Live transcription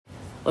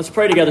Let's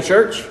pray together,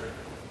 church.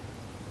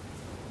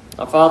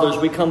 Our Father, as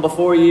we come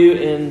before you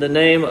in the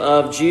name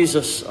of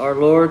Jesus, our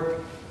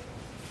Lord,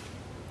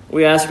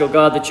 we ask, oh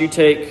God, that you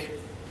take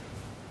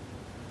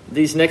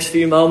these next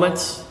few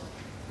moments.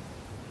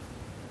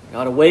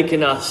 God,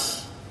 awaken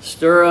us,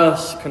 stir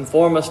us,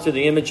 conform us to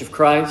the image of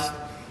Christ.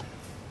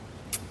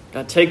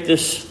 God, take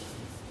this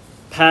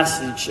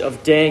passage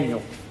of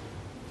Daniel,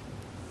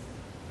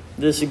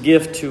 this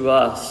gift to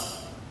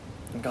us,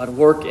 and God,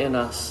 work in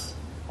us.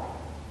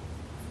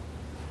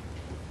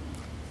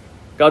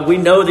 God, we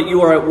know that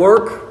you are at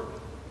work.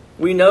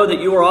 We know that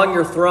you are on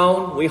your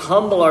throne. We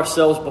humble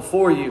ourselves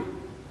before you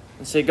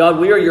and say, God,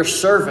 we are your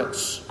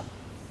servants.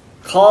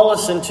 Call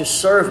us into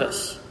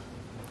service.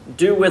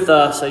 Do with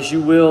us as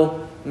you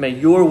will. May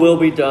your will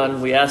be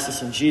done. We ask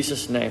this in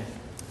Jesus' name.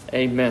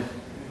 Amen.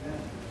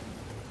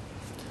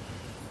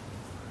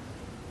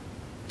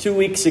 2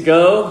 weeks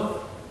ago,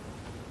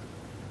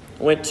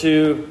 I went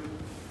to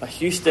a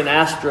Houston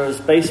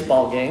Astros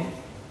baseball game.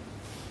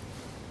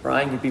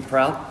 Brian, you'd be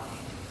proud.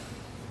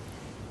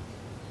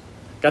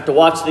 Got to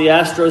watch the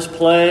Astros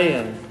play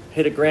and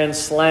hit a grand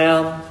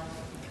slam.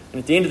 And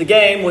at the end of the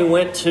game, we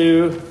went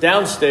to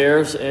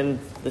downstairs in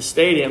the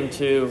stadium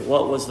to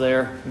what was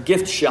their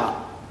gift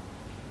shop.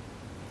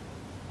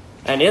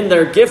 And in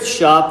their gift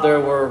shop, there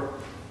were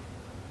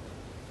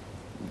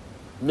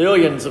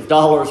millions of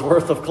dollars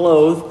worth of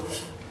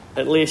clothes,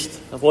 at least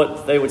of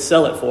what they would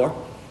sell it for.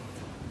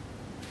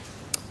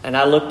 And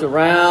I looked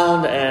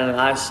around and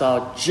I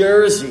saw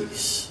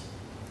jerseys.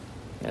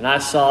 And I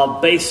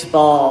saw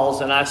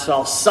baseballs, and I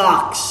saw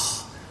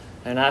socks,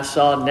 and I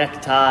saw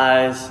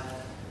neckties.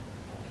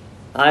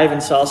 I even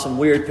saw some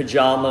weird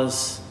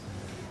pajamas.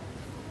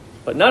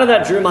 But none of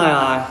that drew my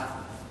eye.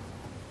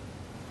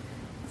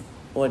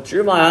 What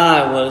drew my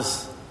eye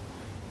was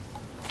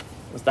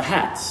the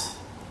hats.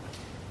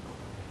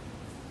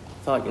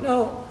 I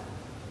thought,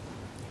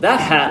 that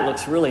hat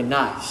looks really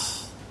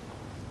nice.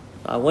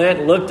 I went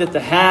and looked at the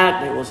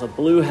hat. It was a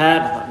blue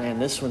hat. I thought, man,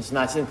 this one's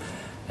nice. And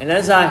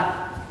as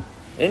I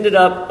ended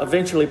up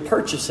eventually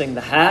purchasing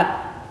the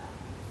hat.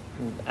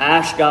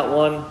 Ash got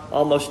one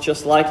almost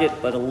just like it,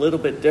 but a little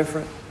bit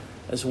different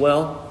as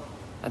well.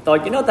 I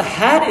thought, the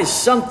hat is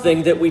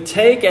something that we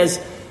take as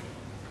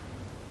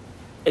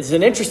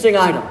an interesting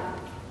item.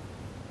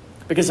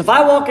 Because if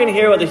I walk in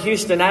here with a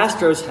Houston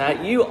Astros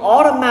hat, you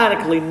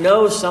automatically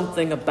know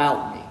something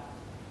about me.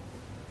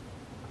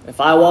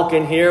 If I walk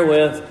in here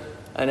with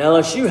an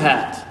LSU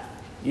hat,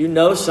 you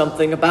know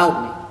something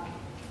about me.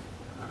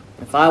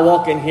 If I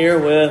walk in here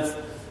with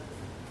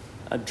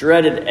a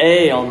dreaded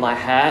A on my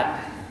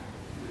hat,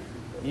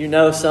 you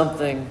know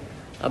something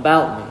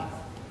about me.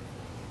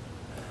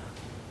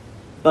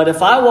 But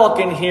if I walk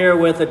in here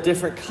with a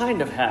different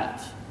kind of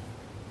hat,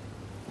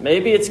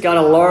 maybe it's got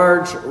a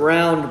large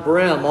round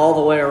brim all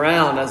the way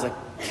around as a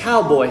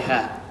cowboy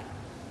hat,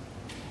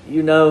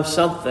 you know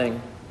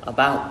something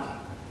about me.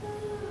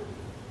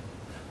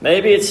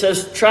 Maybe it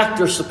says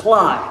Tractor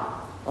Supply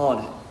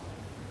on it.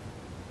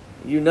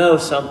 You know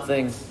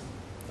something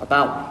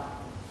about me.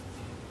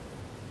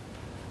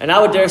 And I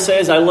would dare say,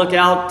 as I look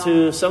out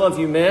to some of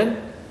you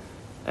men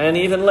and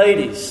even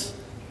ladies,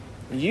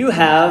 you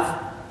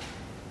have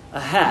a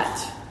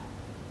hat.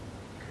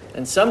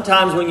 And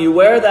sometimes when you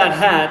wear that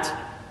hat,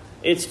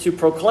 it's to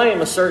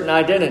proclaim a certain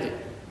identity.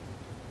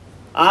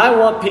 I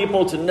want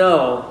people to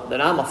know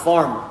that I'm a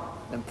farmer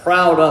and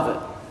proud of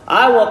it.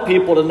 I want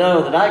people to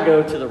know that I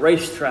go to the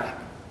racetrack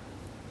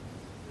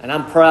and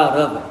I'm proud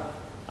of it.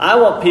 I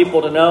want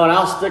people to know, and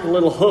I'll stick a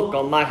little hook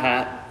on my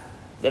hat,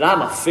 that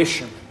I'm a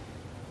fisherman.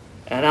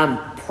 And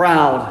I'm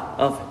proud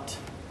of it.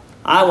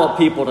 I want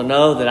people to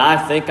know that I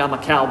think I'm a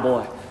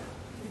cowboy.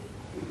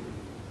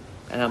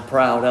 And I'm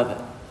proud of it.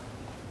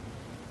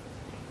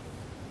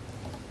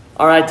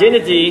 Our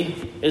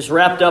identity is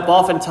wrapped up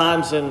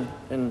oftentimes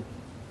in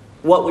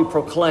what we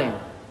proclaim.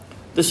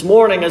 This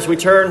morning, as we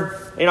turn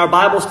in our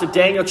Bibles to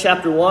Daniel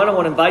chapter 1, I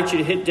want to invite you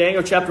to hit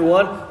Daniel chapter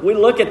 1. We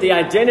look at the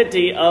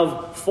identity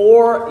of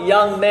 4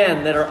 young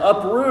men that are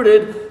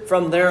uprooted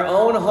from their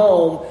own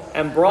home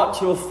and brought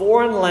to a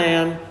foreign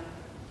land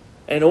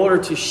in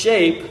order to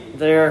shape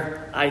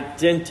their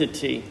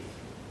identity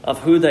of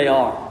who they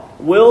are.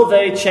 Will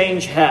they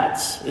change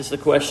hats is the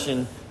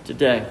question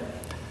today.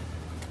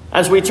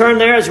 As we turn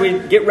there, as we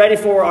get ready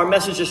for our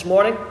message this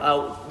morning,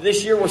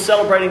 this year we're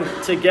celebrating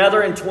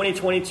together in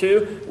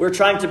 2022. We're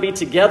trying to be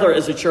together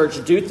as a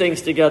church, do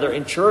things together,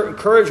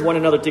 encourage one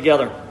another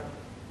together.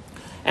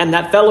 And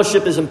that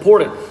fellowship is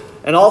important.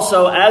 And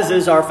also, as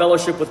is our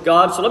fellowship with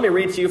God. So let me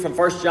read to you from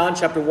 1 John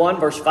chapter 1,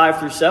 verse 5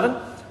 through 7.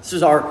 This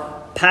is our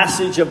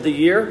passage of the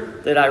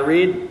year that I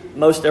read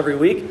most every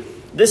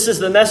week. This is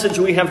the message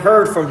we have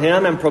heard from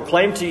him and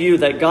proclaimed to you,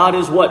 that God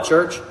is what,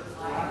 church?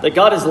 That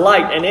God is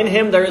light, and in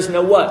him there is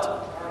no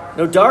what?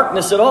 No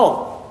darkness at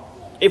all.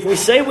 If we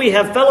say we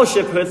have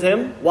fellowship with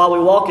him while we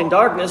walk in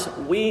darkness,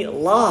 we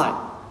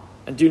lie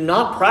and do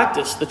not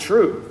practice the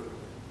truth.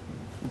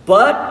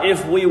 But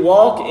if we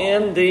walk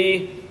in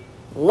the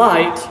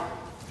light,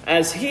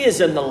 as he is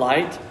in the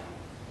light,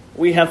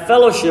 we have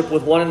fellowship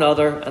with one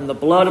another, and the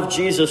blood of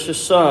Jesus,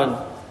 his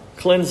Son,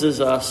 cleanses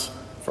us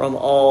from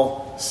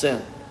all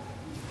sin.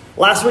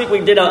 Last week we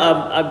did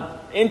an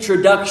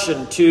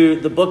introduction to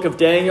the book of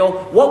Daniel.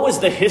 What was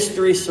the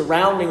history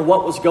surrounding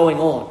what was going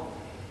on?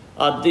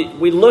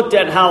 We looked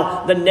at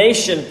how the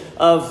nation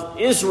of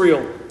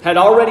Israel had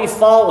already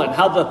fallen,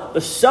 how the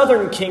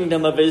southern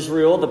kingdom of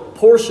Israel, the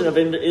portion of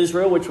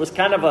Israel, which was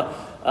kind of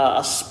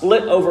a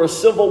split over a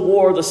civil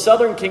war, the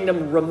southern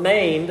kingdom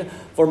remained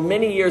for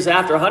many years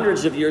after,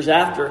 hundreds of years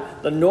after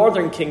the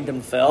northern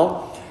kingdom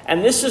fell.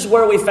 And this is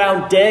where we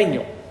found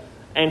Daniel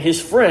and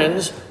his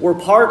friends were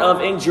part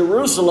of in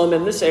Jerusalem,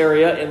 in this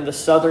area, in the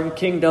southern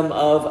kingdom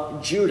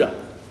of Judah.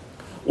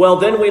 Well,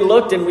 then we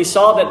looked and we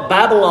saw that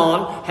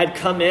Babylon had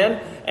come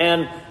in,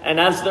 and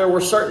as there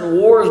were certain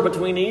wars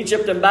between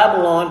Egypt and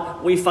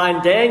Babylon, we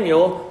find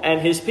Daniel and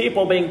his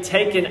people being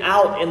taken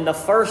out in the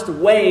first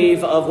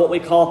wave of what we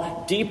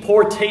call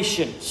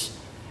deportations.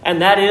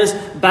 And that is,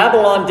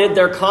 Babylon did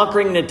their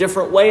conquering in a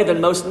different way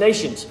than most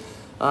nations.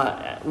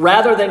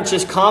 Rather than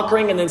just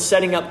conquering and then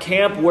setting up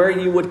camp where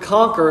you would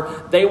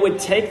conquer, they would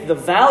take the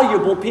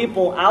valuable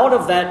people out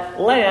of that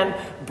land,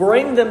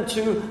 bring them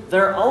to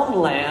their own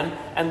land,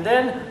 and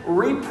then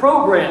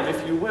reprogram,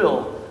 if you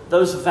will,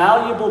 those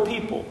valuable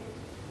people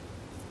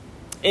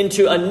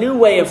into a new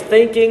way of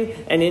thinking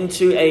and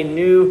into a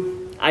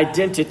new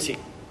identity.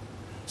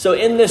 So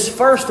in this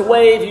first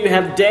wave, you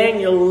have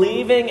Daniel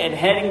leaving and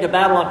heading to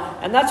Babylon,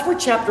 and that's where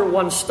chapter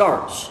 1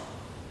 starts.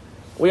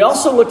 We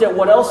also looked at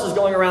what else is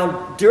going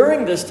around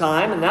during this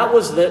time, and that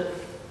was that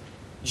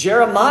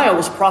Jeremiah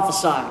was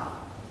prophesying.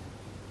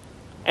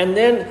 And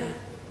then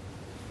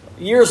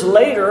years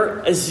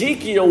later,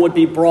 Ezekiel would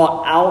be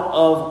brought out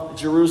of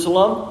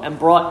Jerusalem and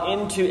brought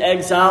into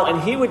exile,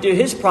 and he would do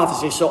his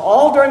prophecy. So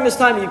all during this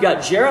time, you've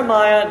got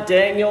Jeremiah,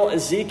 Daniel,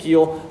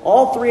 Ezekiel,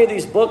 all three of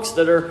these books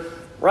that are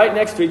right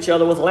next to each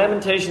other with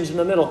Lamentations in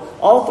the middle.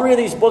 All three of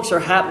these books are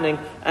happening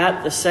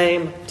at the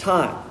same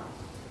time.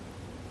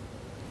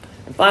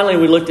 And finally,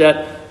 we looked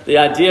at the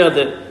idea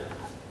that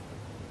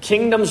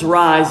kingdoms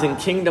rise and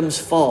kingdoms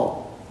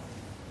fall.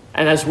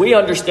 And as we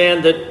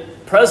understand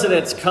that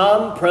presidents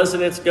come,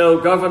 presidents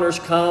go, governors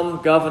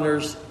come,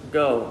 governors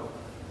go.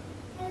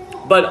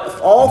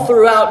 But all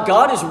throughout,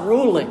 God is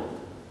ruling,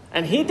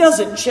 and he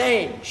doesn't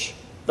change.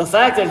 The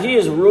fact that he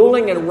is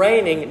ruling and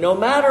reigning, no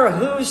matter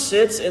who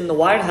sits in the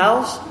White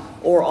House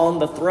or on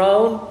the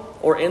throne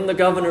or in the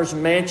governor's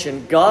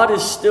mansion, God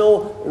is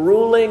still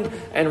ruling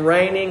and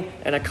reigning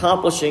and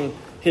accomplishing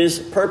his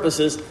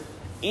purposes,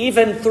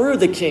 even through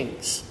the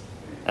kings.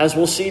 As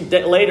we'll see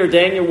later,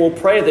 Daniel will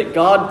pray that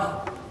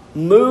God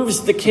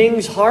moves the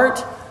king's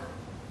heart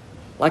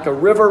like a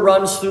river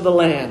runs through the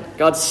land.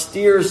 God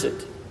steers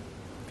it.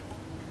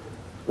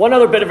 One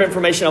other bit of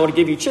information I want to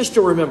give you just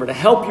to remember, to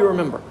help you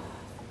remember.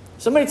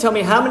 Somebody tell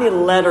me how many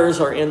letters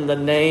are in the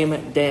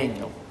name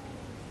Daniel.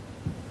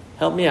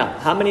 Help me out.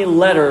 How many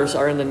letters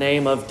are in the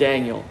name of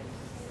Daniel?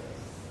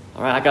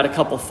 All right, I got a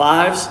couple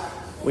fives.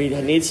 We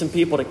need some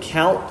people to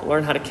count,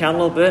 learn how to count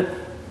a little bit.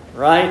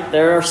 Right?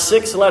 There are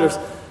 6 letters.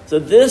 So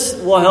this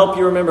will help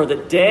you remember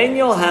that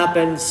Daniel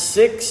happened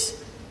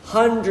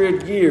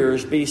 600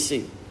 years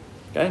BC.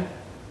 Okay?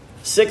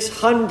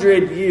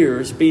 600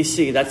 years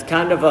BC. That's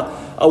kind of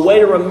a way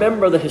to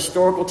remember the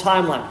historical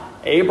timeline.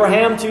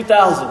 Abraham,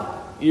 2,000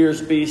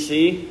 years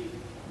BC.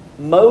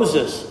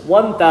 Moses,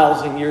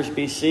 1,000 years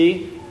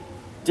BC.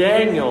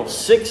 Daniel,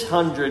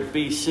 600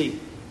 BC.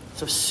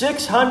 So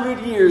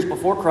 600 years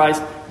before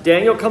Christ,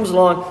 Daniel comes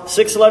along,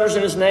 6 letters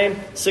in his name,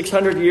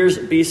 600 years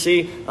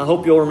BC. I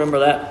hope you'll remember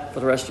that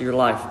for the rest of your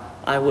life.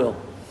 I will.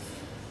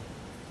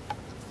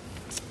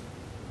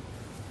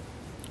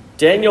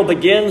 Daniel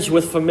begins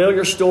with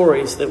familiar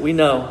stories that we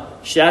know.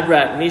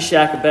 Shadrach,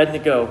 Meshach,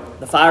 Abednego,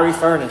 the fiery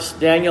furnace,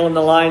 Daniel in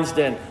the lion's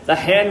den, the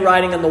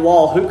handwriting on the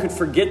wall. Who could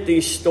forget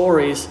these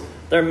stories?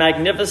 They're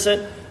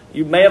magnificent.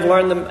 You may have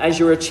learned them as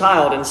you were a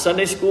child in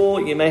Sunday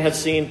school. You may have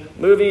seen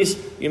movies.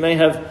 You may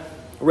have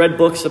read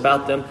books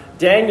about them.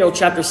 Daniel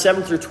chapter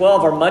 7 through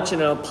 12 are much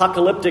in an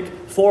apocalyptic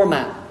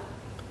format.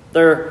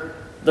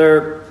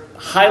 They're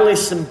highly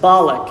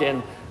symbolic,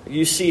 and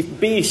you see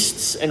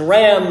beasts and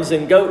rams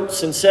and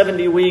goats and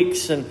 70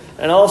 weeks and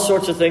all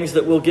sorts of things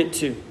that we'll get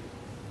to.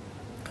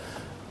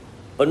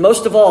 But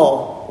most of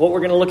all, what we're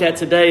going to look at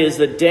today is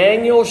that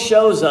Daniel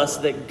shows us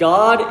that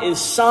God is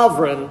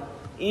sovereign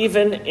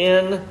even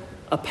in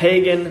a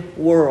pagan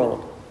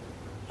world.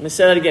 Let me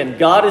say that again.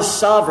 God is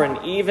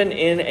sovereign even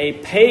in a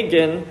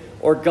pagan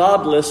or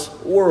godless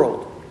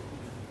world.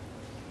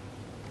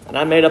 And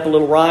I made up a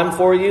little rhyme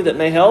for you that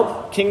may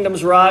help.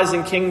 Kingdoms rise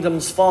and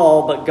kingdoms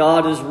fall, but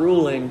God is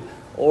ruling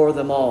o'er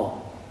them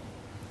all.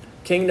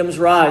 Kingdoms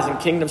rise and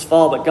kingdoms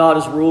fall, but God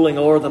is ruling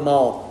o'er them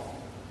all.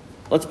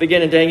 Let's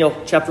begin in Daniel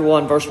chapter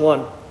 1, verse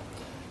 1.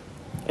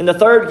 In the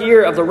 3rd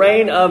year of the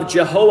reign of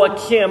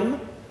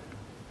Jehoiakim,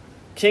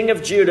 king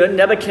of Judah,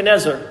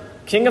 Nebuchadnezzar,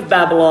 king of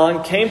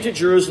Babylon, came to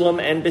Jerusalem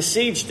and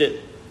besieged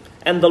it.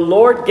 And the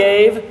Lord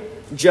gave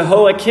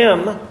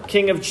Jehoiakim,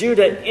 king of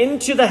Judah,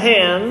 into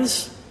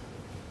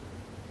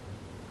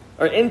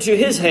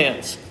his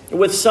hands,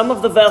 with some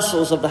of the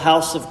vessels of the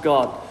house of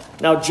God.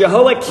 Now,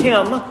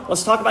 Jehoiakim,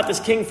 let's talk about this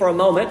king for a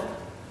moment.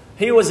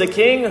 He was a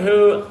king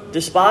who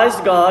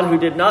despised God, who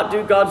did not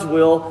do God's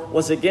will,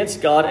 was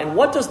against God. And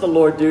what does the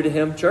Lord do to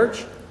him,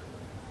 church?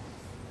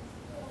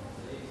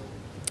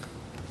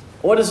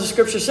 What does the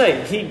scripture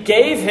say? He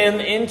gave him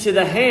into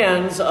the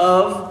hands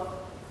of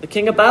the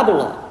king of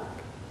Babylon.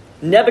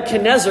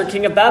 Nebuchadnezzar,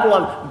 king of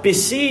Babylon,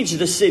 besieged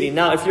the city.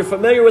 Now, if you're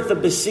familiar with the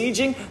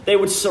besieging, they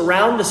would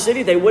surround the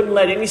city. They wouldn't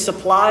let any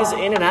supplies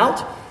in and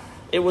out.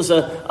 It was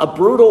a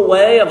brutal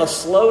way of a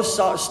slow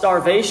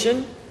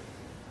starvation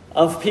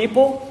of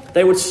people.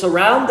 They would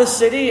surround the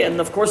city,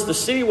 and of course the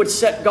city would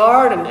set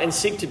guard and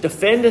seek to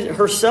defend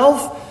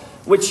herself,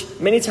 which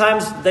many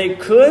times they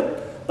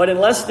could, but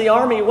unless the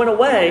army went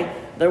away,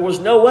 there was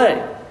no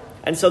way.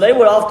 And so they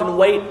would often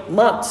wait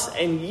months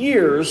and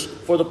years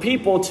for the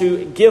people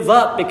to give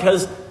up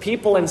because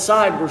people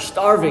inside were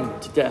starving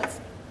to death.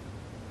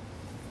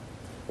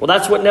 Well,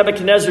 that's what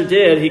Nebuchadnezzar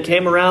did. He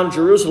came around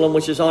Jerusalem,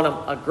 which is on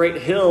a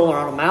great hill or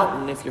on a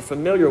mountain, if you're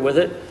familiar with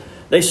it.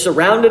 They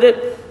surrounded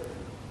it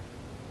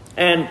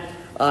and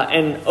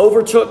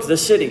overtook the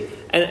city.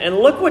 And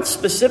look what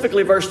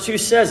specifically verse 2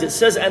 says. It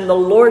says, and the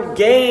Lord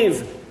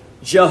gave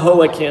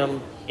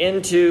Jehoiakim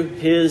into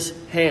his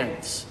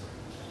hands.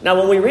 Now,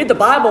 when we read the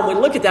Bible and we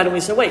look at that and we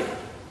say, wait,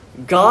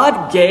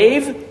 God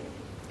gave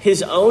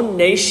his own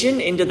nation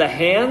into the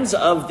hands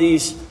of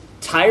these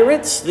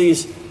tyrants,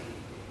 these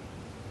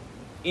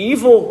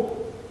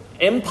evil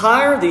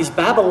empire, these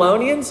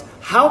Babylonians?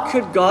 How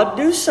could God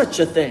do such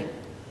a thing?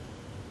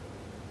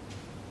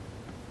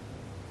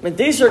 I mean,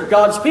 these are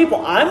God's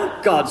people.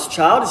 I'm God's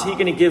child. Is he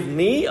going to give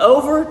me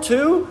over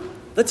to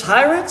the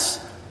tyrants?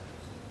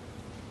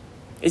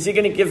 Is he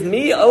going to give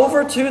me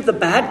over to the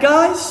bad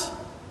guys?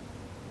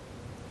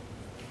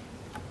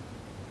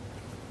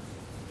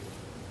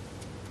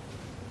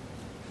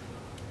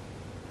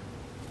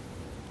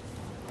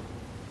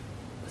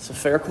 That's a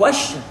fair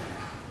question.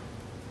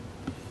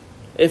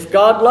 If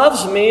God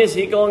loves me, is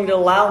he going to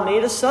allow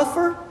me to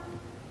suffer?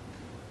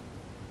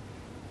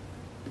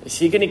 Is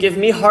he going to give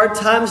me hard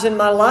times in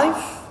my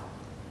life?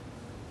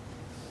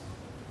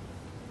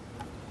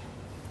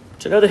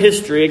 To know the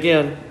history,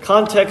 again,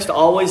 context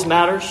always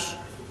matters.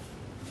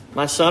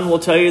 My son will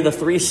tell you the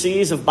 3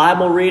 C's of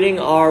Bible reading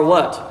are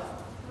what?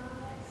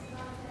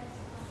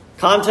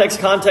 Context,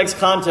 context,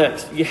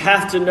 context. You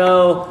have to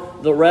know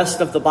the rest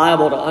of the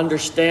Bible to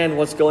understand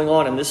what's going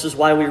on. And this is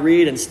why we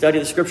read and study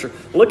the scripture.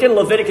 Look in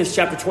Leviticus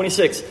chapter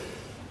 26.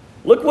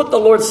 Look what the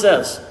Lord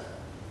says.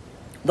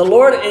 The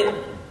Lord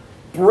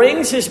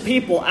brings his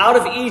people out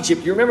of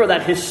Egypt. You remember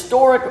that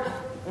historic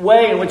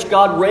way in which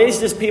God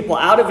raised his people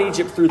out of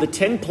Egypt through the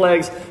 10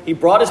 plagues. He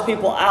brought his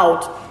people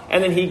out,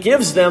 and then he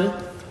gives them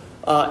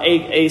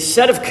a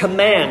set of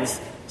commands.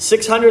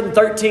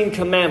 613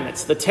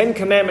 commandments. The 10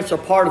 commandments are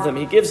part of them.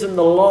 He gives them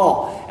the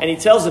law. And he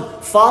tells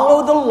them,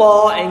 follow the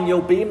law and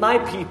you'll be my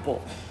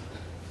people.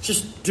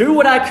 Just do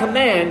what I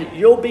command,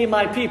 you'll be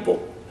my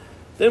people.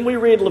 Then we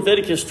read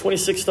Leviticus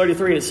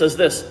 26:33, and it says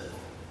this.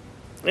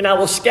 And I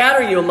will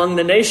scatter you among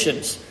the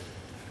nations.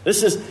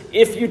 This is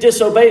if you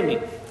disobey me.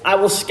 I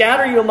will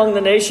scatter you among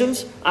the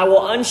nations. I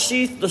will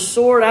unsheath the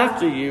sword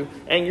after you,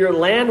 and your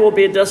land will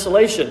be a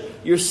desolation.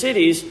 Your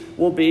cities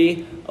will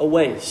be a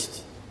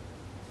waste.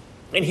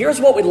 And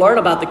here's what we learn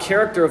about the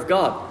character of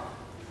God.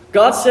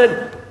 God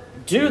said,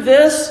 do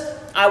this,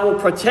 I will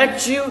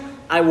protect you,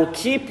 I will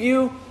keep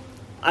you,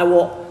 I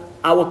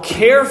will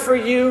care for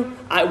you,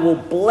 I will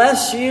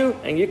bless you.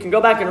 And you can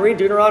go back and read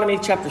Deuteronomy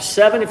chapter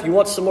 7 if you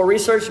want some more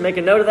research, make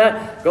a note of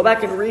that. Go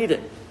back and read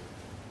it.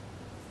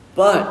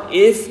 But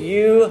if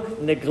you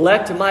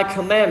neglect my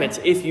commandments,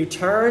 if you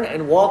turn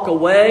and walk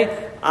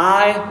away,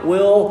 I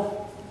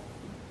will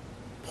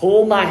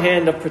pull my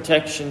hand of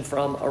protection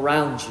from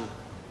around you.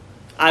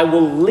 I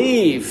will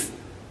leave.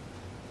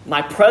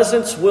 My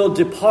presence will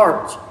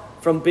depart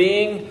from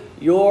being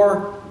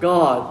your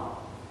God.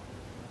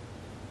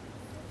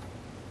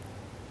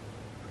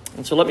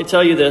 And so let me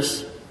tell you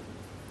this.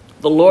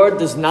 The Lord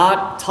does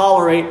not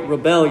tolerate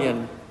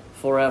rebellion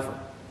forever.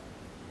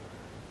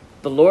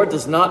 The Lord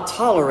does not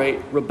tolerate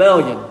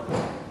rebellion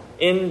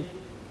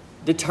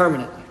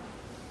indeterminately.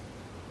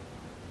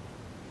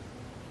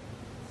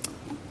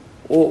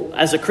 Well,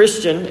 as a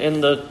Christian in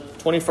the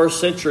 21st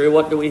century,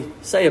 what do we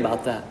say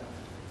about that?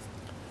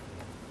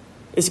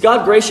 Is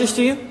God gracious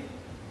to you?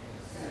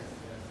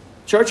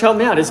 Church, help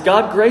me out. Is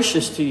God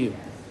gracious to you?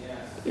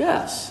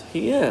 Yes,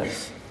 he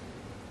is.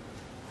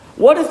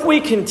 What if we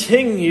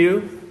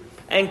continue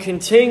and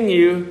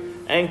continue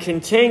and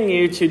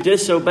continue to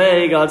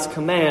disobey God's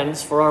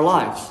commands for our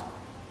lives?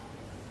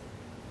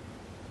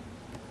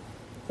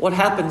 What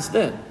happens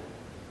then?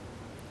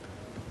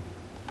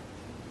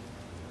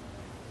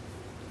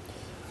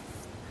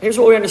 Here's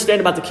what we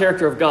understand about the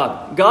character of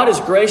God. God is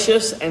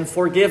gracious and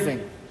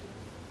forgiving.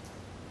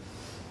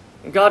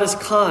 God is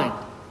kind.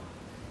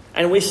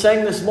 And we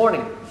sang this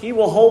morning, he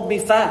will hold me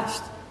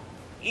fast.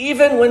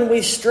 Even when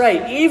we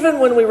stray, even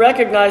when we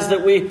recognize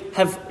that we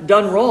have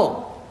done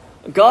wrong,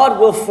 God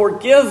will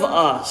forgive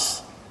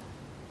us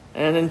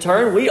And in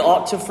turn, we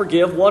ought to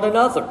forgive one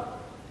another.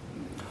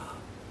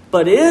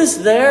 But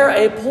is there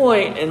a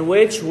point in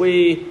which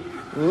we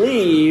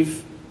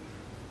leave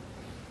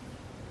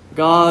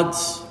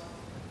God's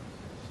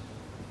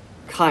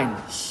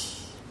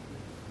kindness?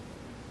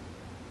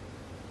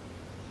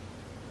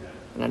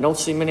 And I don't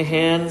see many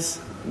heads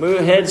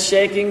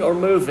shaking or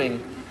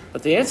moving,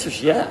 but the answer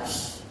is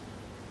yes.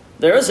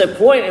 There is a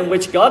point in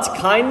which God's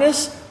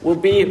kindness will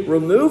be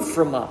removed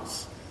from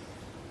us.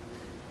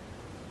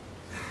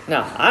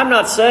 Now, I'm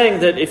not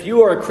saying that if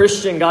you are a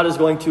Christian, God is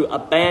going to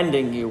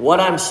abandon you. What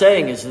I'm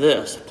saying is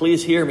this.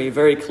 Please hear me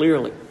very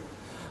clearly.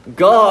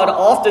 God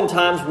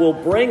oftentimes will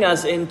bring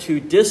us into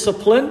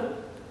discipline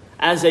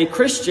as a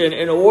Christian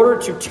in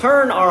order to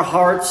turn our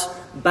hearts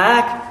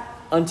back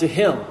unto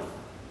Him.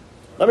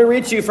 Let me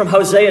read to you from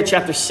Hosea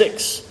chapter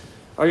 6.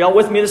 Are y'all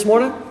with me this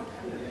morning?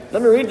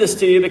 Let me read this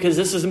to you because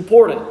this is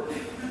important.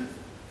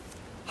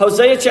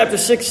 Hosea chapter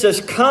 6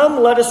 says,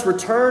 "Come, let us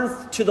return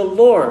to the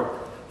Lord,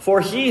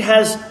 for He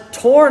has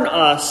torn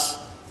us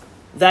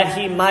that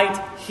He might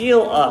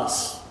heal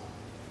us.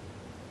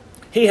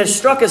 He has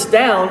struck us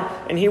down,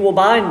 and He will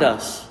bind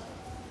us.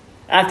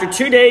 After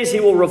 2 days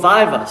He will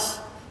revive us.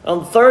 On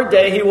the third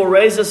day He will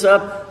raise us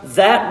up,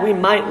 that we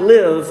might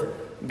live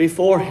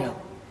before Him."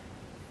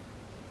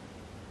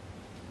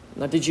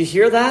 Now, did you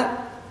hear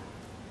that?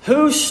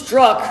 Who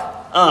struck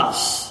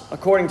us,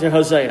 according to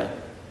Hosea?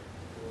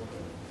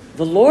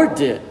 The Lord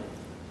did.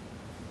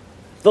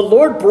 The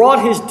Lord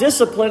brought His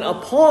discipline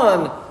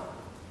upon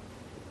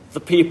the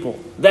people,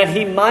 that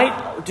He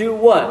might do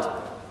what?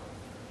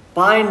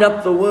 Bind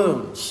up the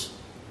wounds.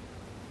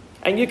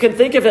 And you can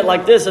think of it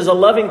like this. As a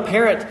loving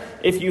parent,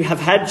 if you have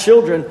had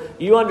children,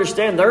 you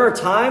understand there are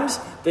times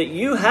that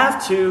you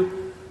have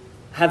to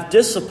have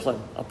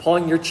discipline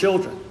upon your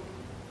children.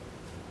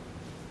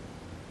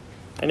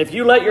 And if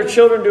you let your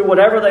children do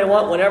whatever they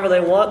want, whenever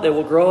they want, they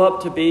will grow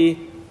up to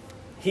be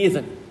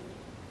heathen.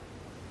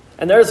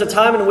 And there is a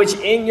time in which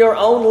in your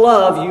own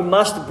love you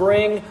must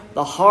bring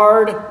the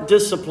hard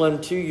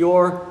discipline to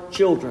your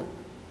children.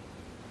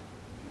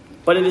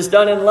 But it is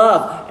done in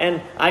love.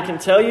 And I can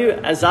tell you,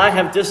 as I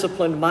have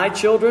disciplined my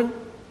children,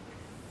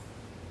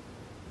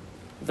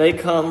 they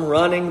come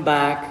running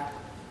back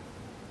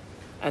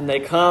and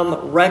they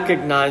come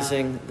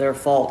recognizing their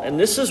fault. And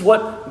this is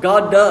what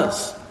God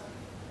does.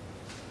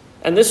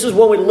 And this is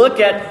when we look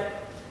at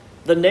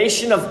the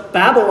nation of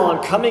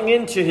Babylon coming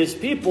into His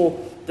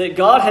people, that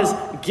God has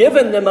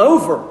given them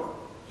over,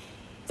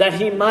 that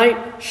He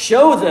might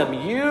show them,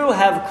 you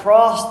have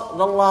crossed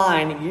the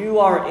line, you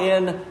are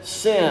in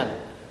sin.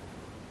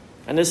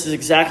 And this is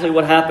exactly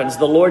what happens.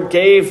 The Lord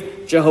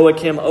gave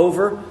Jehoiakim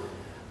over,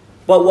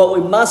 but what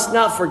we must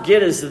not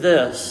forget is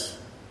this.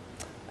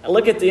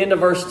 Look at the end of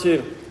verse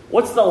 2.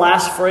 What's the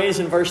last phrase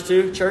in verse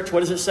 2, church? What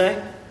does it say?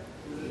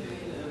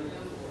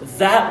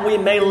 That we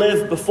may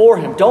live before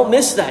Him. Don't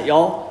miss that,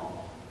 y'all.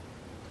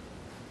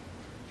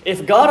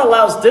 If God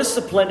allows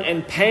discipline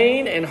and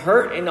pain and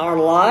hurt in our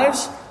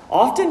lives,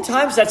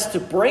 oftentimes that's to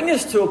bring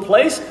us to a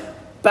place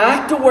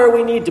back to where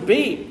we need to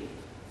be.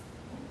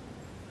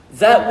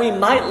 That we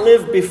might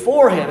live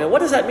before Him. And what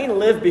does that mean,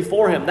 live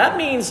before Him? That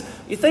means,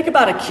 you think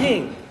about a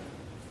king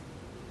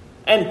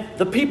and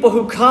the people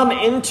who come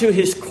into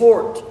his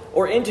court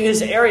or into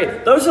his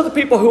area. Those are the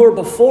people who are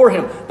before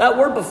him. That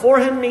word before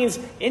him means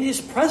in His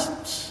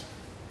presence.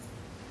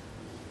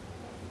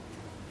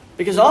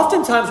 Because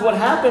oftentimes what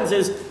happens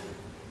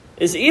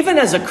is even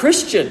as a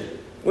Christian,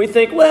 we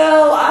think,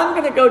 well, I'm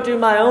going to go do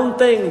my own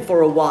thing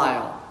for a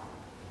while.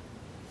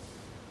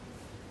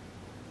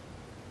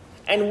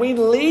 And we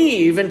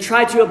leave and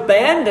try to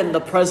abandon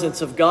the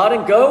presence of God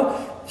and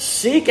go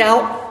seek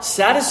out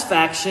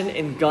satisfaction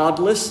in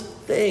godless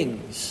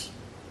things.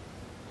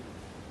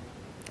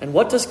 And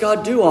what does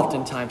God do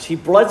oftentimes? He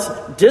lets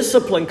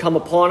discipline come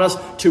upon us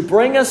to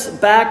bring us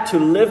back to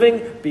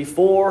living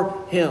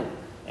before Him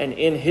and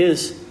in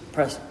His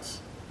presence.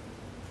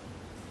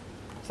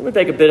 So let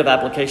me make a bit of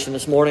application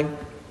this morning.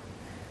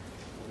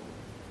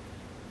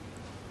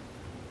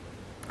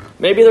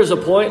 Maybe there's a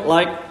point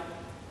like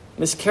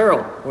Miss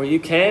Carol, where you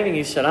came and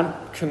you said, I'm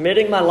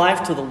committing my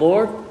life to the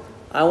Lord.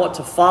 I want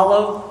to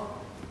follow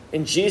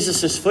in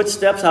Jesus'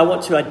 footsteps. I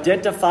want to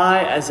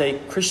identify as a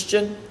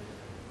Christian.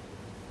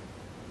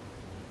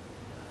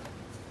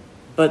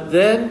 But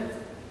then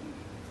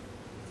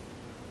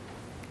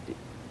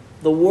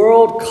the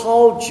world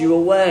called you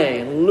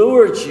away and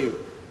lured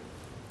you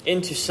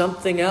into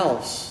something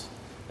else.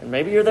 And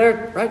maybe you're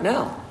there right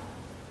now.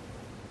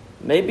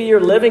 Maybe you're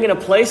living in a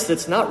place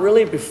that's not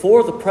really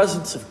before the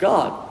presence of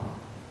God.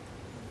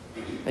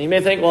 And you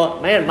may think,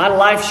 well, man, my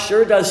life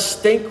sure does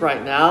stink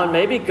right now. And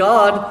maybe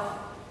God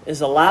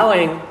is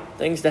allowing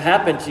things to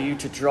happen to you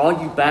to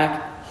draw you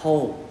back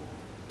home,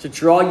 to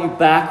draw you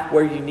back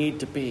where you need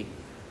to be.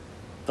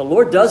 The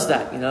Lord does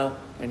that,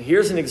 And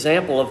here's an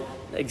example of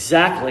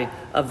exactly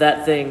of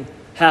that thing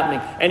happening.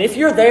 And if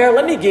you're there,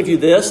 let me give you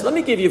this. Let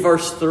me give you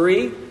verse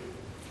 3.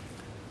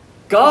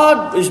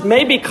 God is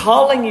maybe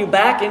calling you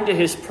back into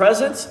His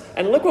presence.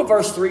 And look what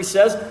verse 3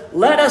 says.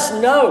 Let us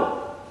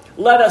know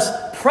Let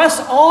us press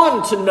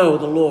on to know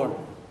the Lord.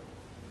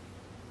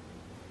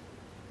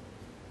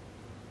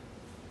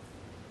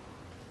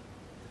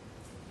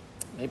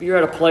 Maybe you're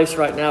at a place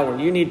right now where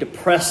you need to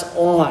press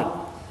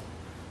on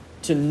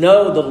to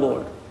know the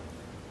Lord.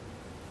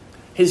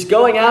 His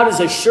going out is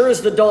as sure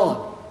as the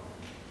dawn.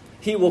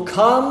 He will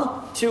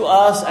come to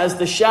us as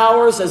the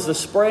showers, as the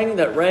spring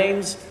that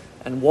rains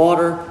and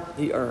water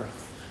the earth.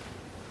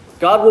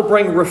 God will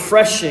bring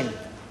refreshing,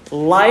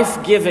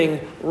 life-giving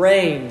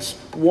rains,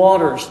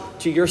 waters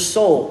to your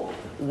soul.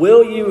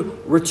 Will you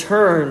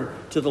return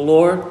to the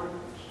Lord?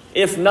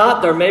 If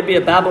not, there may be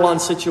a Babylon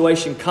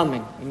situation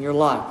coming in your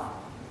life.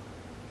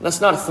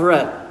 That's not a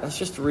threat. That's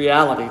just a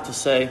reality to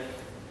say,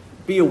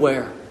 be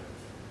aware.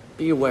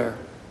 Be aware.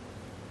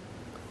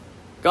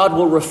 God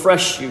will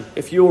refresh you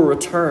if you will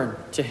return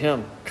to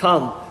Him.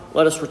 Come,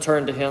 let us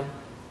return to Him.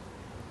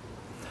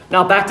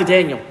 Now back to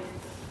Daniel.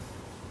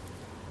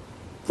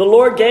 The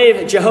Lord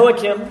gave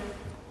Jehoiakim,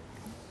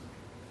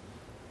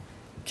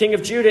 king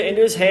of Judah,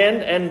 into his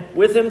hand, and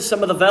with him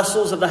some of the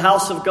vessels of the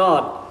house of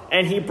God.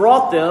 And he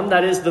brought them,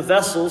 that is the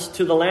vessels,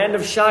 to the land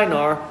of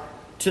Shinar,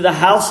 to the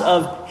house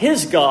of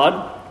his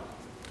God,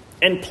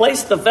 and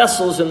placed the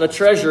vessels in the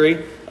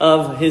treasury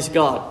of his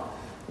God.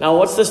 Now,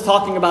 what's this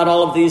talking about,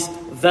 all of these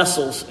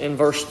vessels in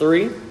verse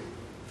 3?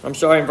 In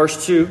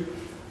verse 2.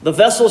 The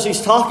vessels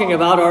he's talking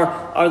about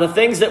are the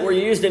things that were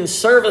used in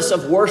service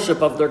of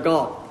worship of their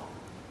God.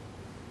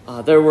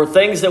 There were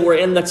things that were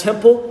in the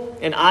temple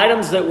and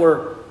items that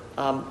were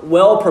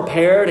well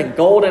prepared and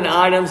golden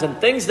items and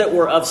things that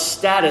were of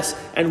status.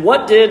 And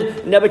what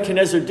did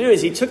Nebuchadnezzar do?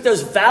 Is he took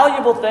those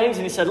valuable things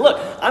and he said, look,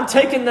 I'm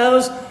taking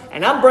those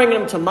and I'm bringing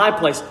them to my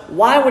place.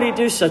 Why would he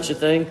do such a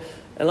thing?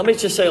 And let me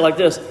just say it like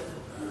this.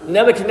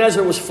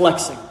 Nebuchadnezzar was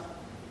flexing.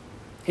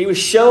 He was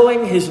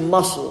showing his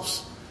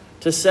muscles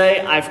to say,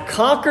 I've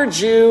conquered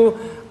you.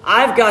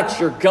 I've got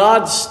your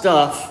God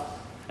stuff.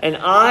 And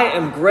I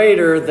am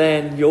greater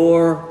than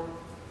your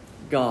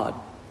God.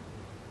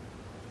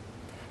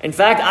 In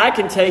fact, I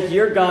can take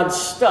your God's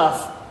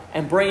stuff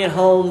and bring it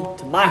home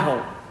to my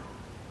home.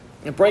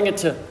 And bring it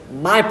to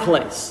my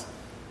place.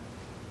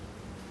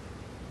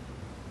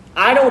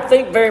 I don't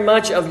think very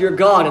much of your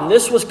God. And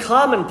this was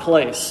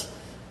commonplace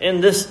in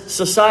this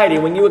society.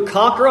 When you would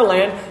conquer a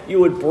land, you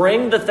would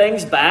bring the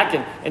things back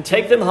and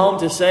take them home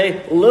to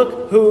say,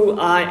 look who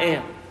I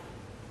am.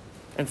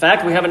 In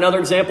fact, we have another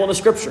example in the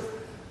Scripture.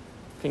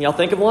 Can y'all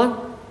think of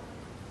one?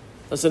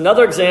 There's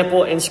another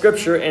example in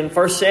Scripture in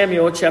 1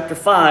 Samuel chapter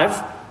 5,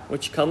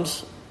 which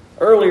comes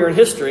earlier in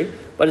history.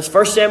 But it's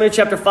 1 Samuel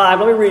chapter 5.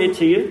 Let me read it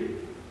to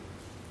you.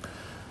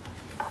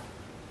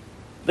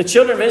 The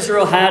children of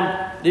Israel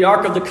had the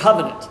Ark of the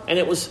Covenant. And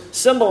it was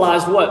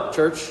symbolized what,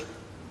 church?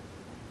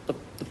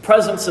 The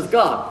presence of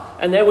God.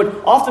 And they would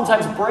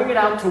oftentimes bring it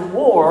out to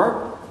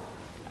war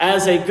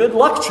as a good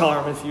luck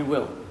charm, if you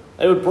will.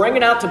 They would bring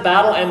it out to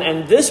battle.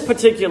 And this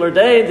particular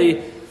day,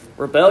 the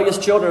rebellious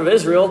children of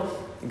Israel,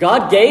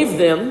 God gave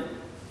them,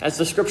 as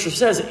the Scripture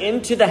says,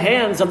 into the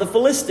hands of the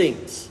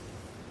Philistines.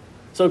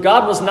 So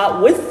God was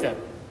not with them.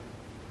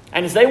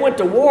 And as they went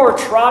to war,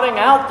 trotting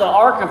out the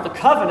Ark of the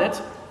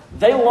Covenant,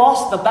 they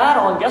lost the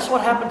battle. And guess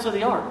what happened to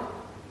the Ark?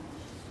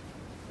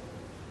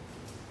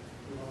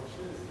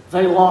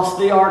 They lost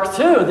the Ark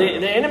too. The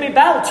enemy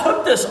battle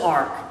took this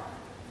Ark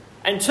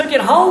and took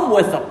it home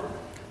with them.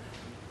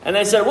 And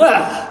they said,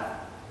 well,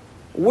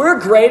 we're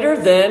greater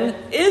than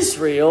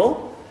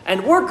Israel,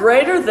 and we're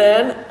greater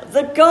than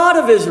the God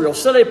of Israel.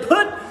 So they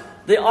put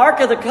the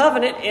Ark of the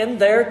Covenant in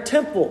their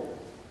temple.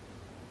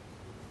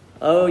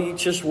 Oh, you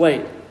just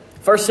wait.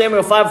 1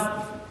 Samuel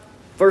 5,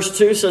 verse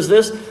 2 says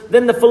this.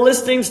 Then the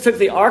Philistines took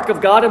the Ark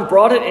of God and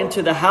brought it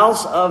into the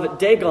house of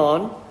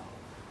Dagon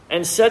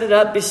and set it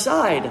up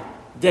beside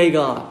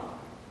Dagon.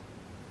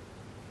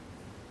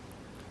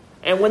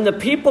 And when the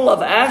people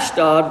of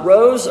Ashdod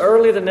rose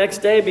early the next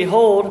day,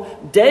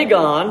 behold,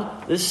 Dagon,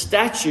 this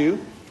statue,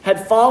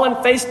 had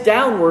fallen face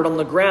downward on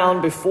the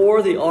ground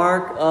before the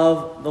ark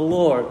of the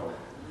Lord.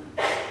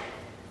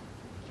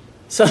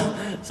 So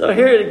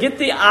here, to get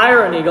the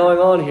irony going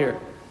on here.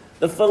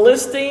 The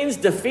Philistines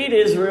defeat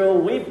Israel.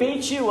 We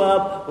beat you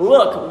up.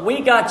 Look,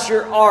 we got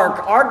your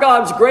ark. Our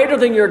God's greater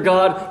than your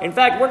God. In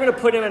fact, we're going to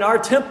put him in our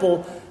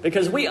temple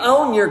because we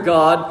own your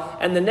God.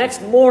 And the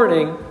next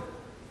morning,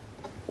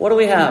 what do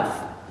we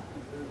have?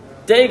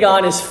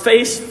 Dagon is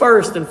face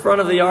first in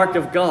front of the ark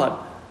of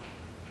God.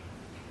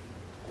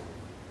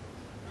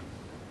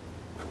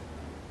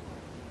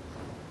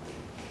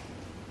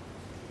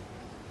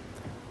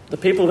 The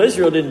people of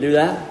Israel didn't do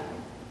that.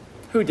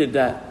 Who did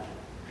that?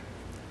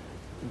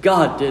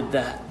 God did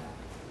that.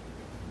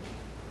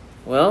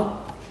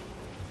 Well,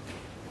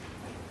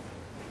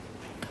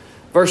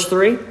 verse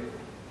 3.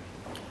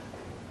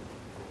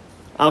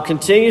 I'll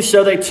continue.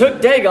 So they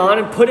took Dagon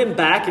and put him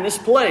back in his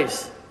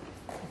place.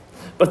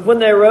 But when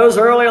they arose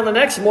early on the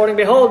next morning,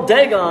 behold,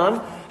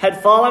 Dagon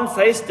had fallen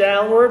face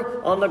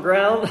downward on the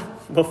ground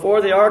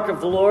before the ark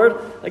of the Lord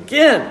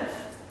again.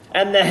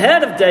 And the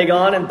head of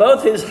Dagon and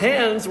both his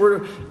hands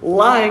were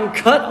lying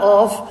cut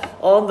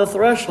off on the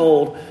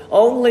threshold.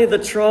 Only the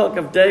trunk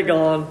of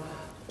Dagon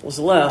was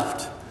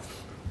left.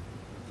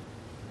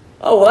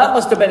 Oh, well, that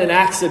must have been an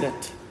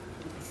accident.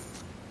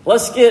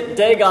 Let's get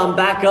Dagon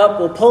back up.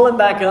 We'll pull him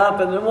back up.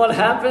 And then what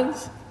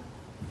happens?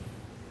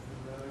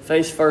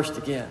 Face first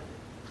again.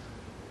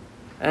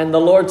 And the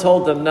Lord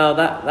told them, no,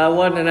 that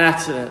wasn't an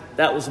accident.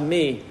 That was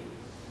me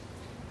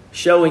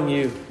showing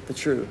you the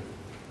truth.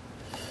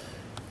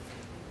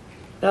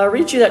 Now, I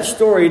read you that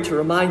story to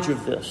remind you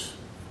of this.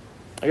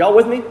 Are y'all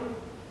with me?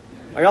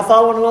 Are y'all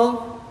following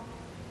along?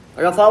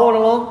 Are y'all following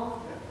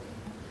along?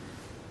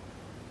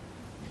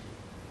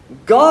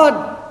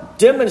 God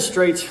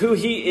demonstrates who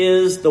He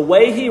is, the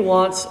way He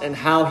wants, and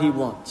how He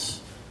wants.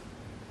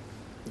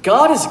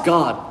 God is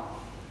God.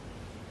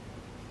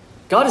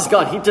 God is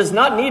God. He does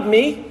not need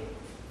me.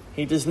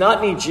 He does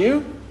not need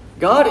you.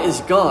 God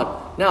is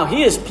God. Now,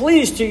 He is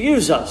pleased to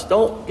use us.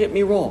 Don't get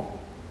me wrong.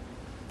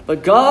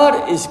 But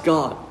God is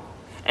God.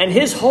 And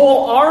His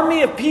whole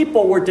army of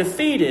people were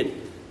defeated.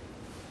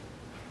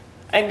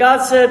 And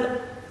God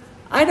said,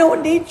 I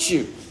don't need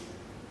you.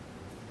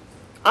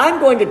 I'm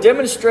going to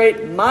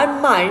demonstrate my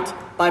might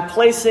by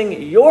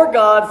placing your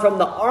God from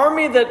the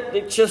army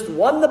that just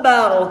won the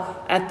battle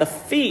at the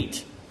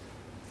foot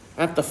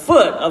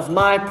of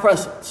my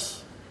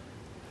presence.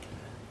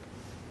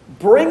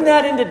 Bring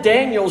that into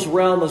Daniel's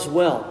realm as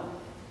well.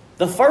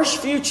 The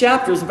first few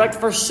chapters, in fact, the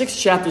first 6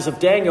 chapters of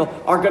Daniel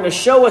are going to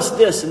show us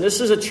this. And this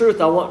is a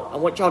truth I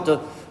want y'all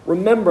to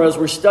remember as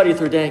we study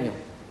through Daniel.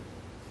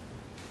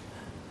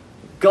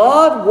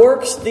 God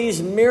works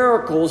these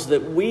miracles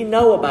that we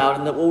know about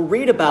and that we'll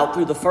read about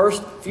through the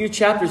first few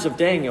chapters of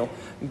Daniel.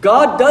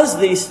 God does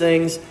these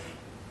things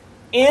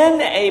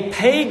in a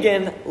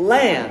pagan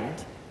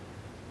land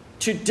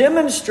to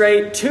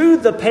demonstrate to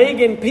the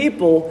pagan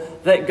people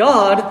that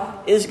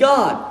God is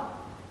God.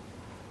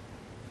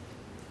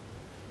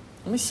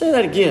 Let me say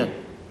that again.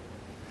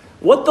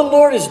 What the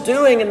Lord is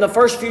doing in the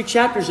first few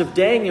chapters of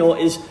Daniel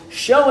is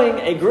showing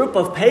a group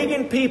of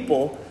pagan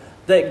people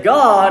that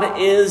God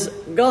is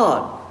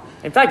God.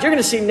 In fact, you're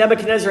going to see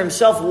Nebuchadnezzar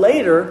himself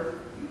later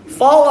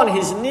fall on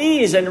his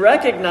knees and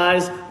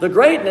recognize the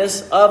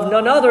greatness of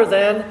none other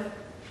than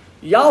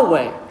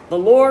Yahweh, the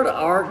Lord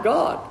our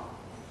God.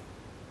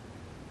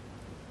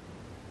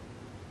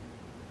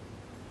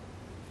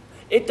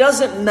 It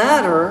doesn't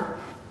matter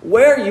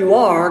where you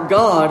are,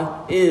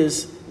 God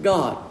is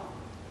God.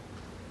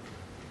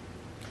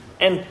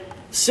 And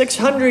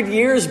 600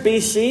 years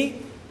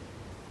BC,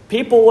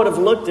 people would have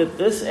looked at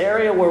this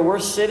area where we're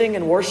sitting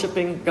and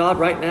worshiping God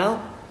right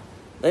now.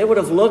 They would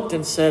have looked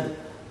and said,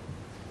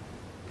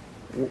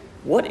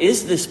 what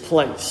is this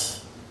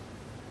place?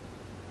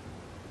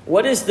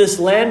 What is this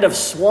land of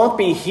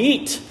swampy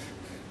heat?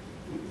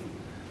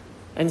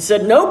 And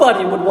said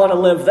nobody would want to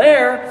live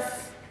there.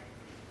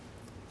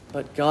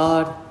 But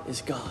God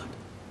is God.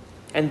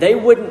 And they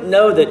wouldn't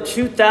know that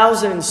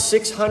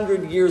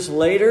 2,600 years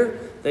later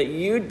that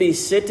you'd be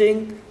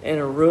sitting in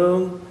a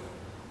room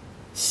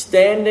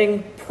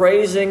standing,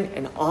 praising,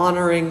 and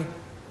honoring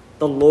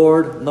the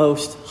Lord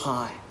Most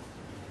High.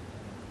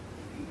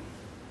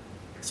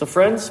 So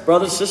friends,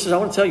 brothers, sisters, I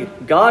want to tell you,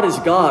 God is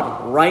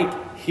God right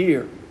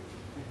here.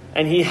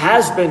 And He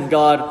has been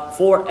God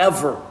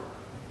forever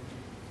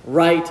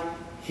right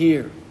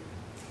here.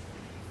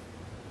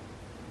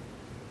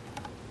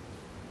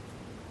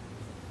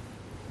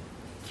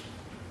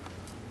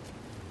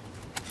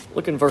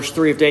 Look in verse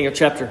 3 of Daniel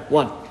chapter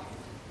 1.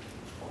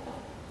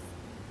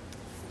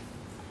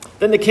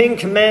 Then the king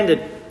commanded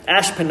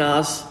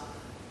Ashpenaz,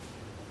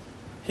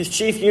 his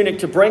chief eunuch,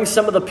 to bring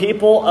some of the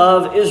people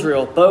of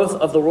Israel, both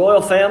of the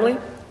royal family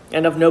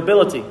and of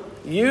nobility,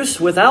 youths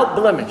without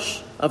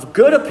blemish, of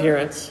good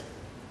appearance,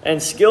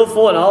 and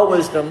skillful in all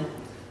wisdom,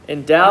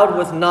 endowed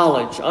with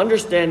knowledge,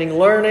 understanding,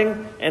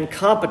 learning, and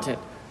competent,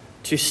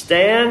 to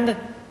stand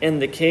in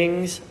the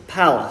king's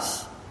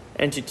palace,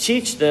 and to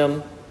teach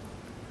them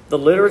the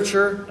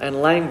literature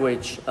and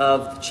language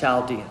of the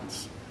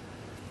Chaldeans.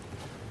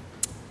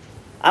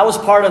 I was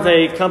part of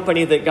a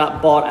company that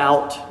got bought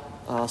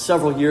out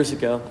several years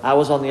ago. I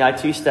was on the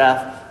IT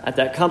staff at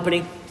that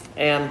company,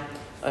 and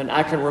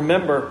I can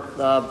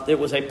remember it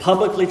was a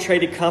publicly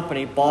traded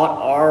company, bought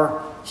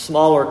our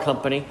smaller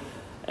company,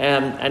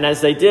 and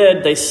as they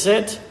did, they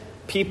sent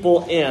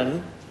people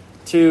in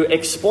to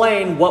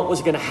explain what was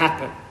going to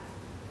happen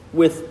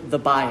with the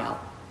buyout.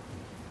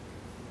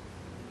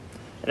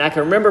 And I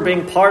can remember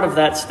being part of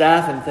that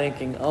staff and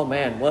thinking, oh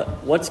man,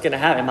 what's going to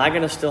happen? Am I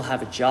going to still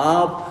have a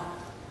job?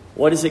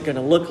 What is it going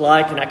to look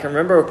like? And I can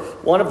remember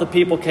one of the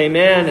people came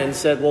in and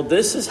said, well,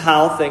 this is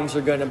how things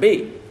are going to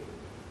be.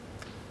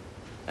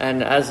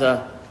 And as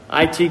a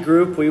IT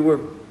group, we were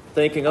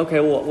thinking, okay,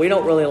 well, we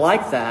don't really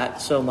like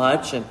that so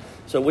much. And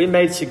so we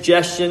made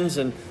suggestions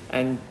and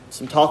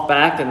some talk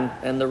back,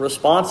 and the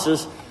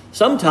responses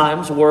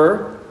sometimes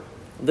were,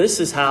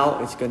 this is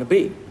how it's going to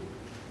be.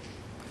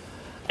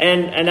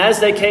 And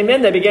as they came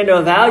in, they began to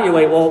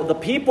evaluate, well, the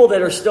people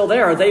that are still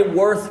there, are they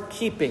worth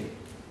keeping?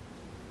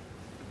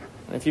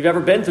 And if you've ever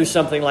been through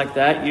something like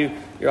that,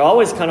 you're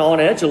always kind of on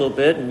edge a little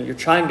bit, and you're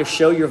trying to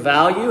show your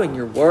value and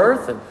your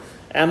worth. And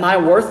am I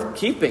worth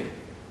keeping?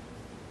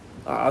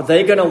 Are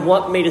they going to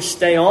want me to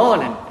stay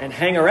on and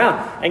hang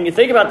around? And you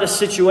think about this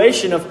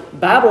situation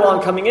of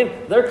Babylon coming in.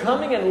 They're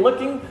coming and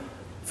looking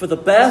for the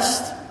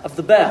best of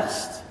the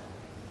best.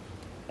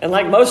 And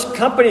like most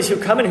companies who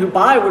come in who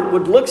buy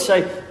would look,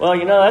 say, well,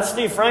 that's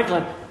Steve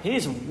Franklin.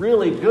 He's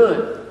really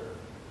good.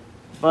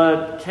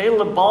 But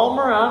Caleb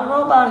Balmer, I don't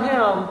know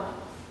about him.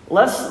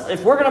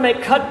 If we're going to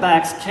make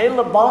cutbacks,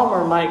 Caleb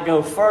Balmer might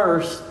go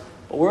first.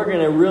 But we're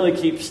going to really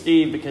keep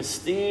Steve because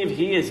Steve,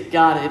 he has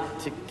got it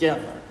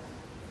together.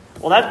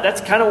 Well,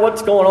 that's kind of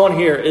what's going on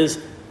here is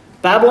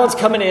Babylon's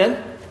coming in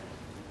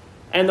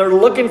and they're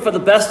looking for the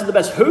best of the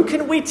best. Who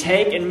can we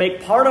take and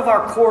make part of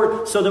our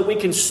court so that we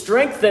can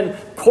strengthen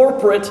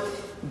corporate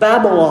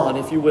Babylon,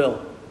 if you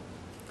will?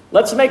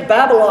 Let's make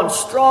Babylon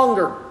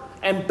stronger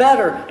and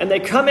better. And they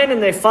come in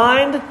and they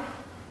find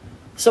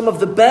some of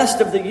the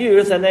best of the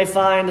youth, and they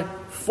find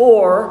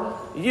 4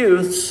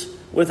 youths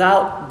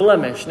without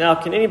blemish. Now,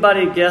 can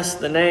anybody guess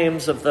the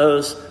names of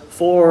those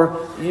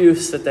 4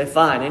 youths that they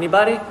find?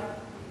 Anybody?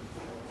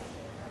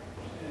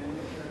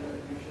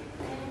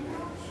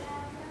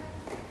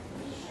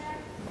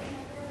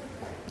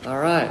 All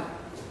right.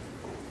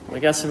 We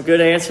got some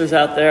good answers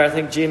out there. I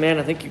think, G-Man,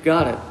 I think you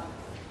got it.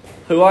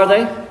 Who are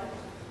they?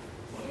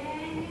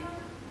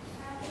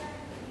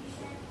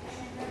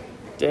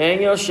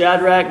 Daniel,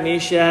 Shadrach,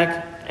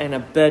 Meshach, and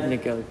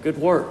Abednego. Good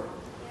work.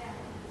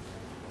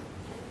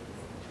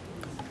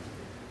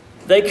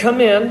 They come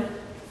in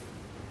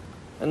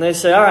and they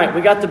say, all right,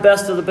 we got the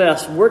best of the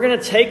best. We're going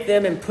to take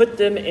them and put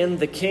them in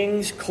the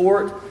king's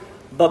court.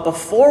 But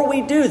before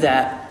we do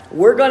that,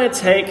 we're going to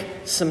take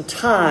some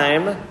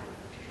time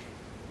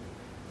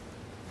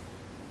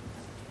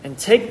and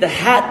take the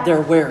hat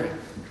they're wearing.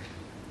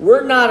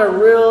 We're not a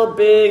real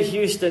big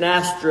Houston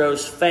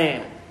Astros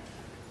fan.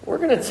 We're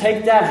going to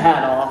take that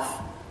hat off.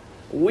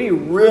 We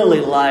really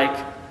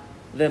like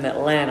them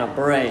Atlanta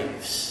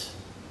Braves.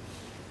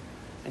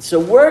 And so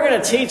we're going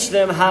to teach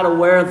them how to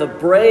wear the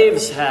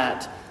Braves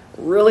hat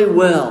really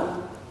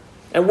well.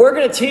 And we're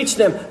going to teach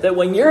them that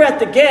when you're at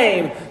the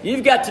game,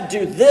 you've got to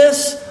do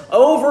this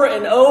over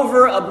and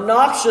over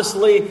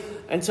obnoxiously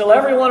until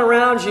everyone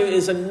around you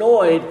is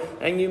annoyed,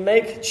 and you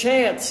make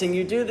chants and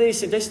you do these.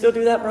 Did they still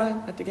do that,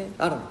 Brian, at the game?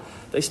 I don't know.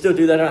 They still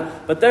do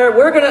that. But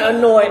we're going to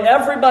annoy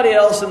everybody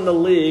else in the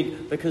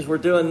league because we're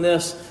doing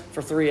this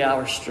for 3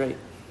 hours straight.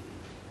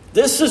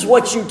 This is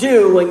what you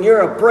do when you're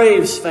a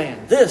Braves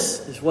fan.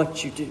 This is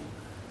what you do.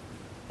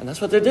 And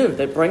that's what they do.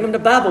 They bring them to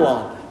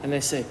Babylon and they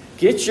say,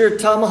 get your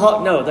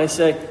tomahawk. No, they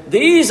say,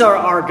 these are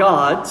our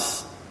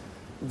gods.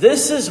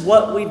 This is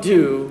what we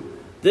do.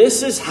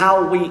 This is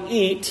how we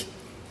eat.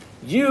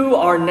 You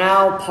are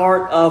now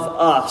part of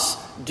us.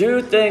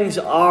 Do things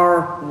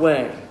our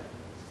way.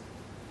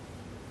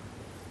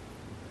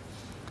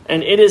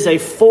 And it is a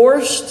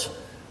forced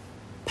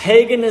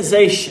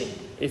paganization,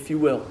 if you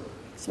will.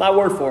 It's my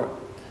word for it.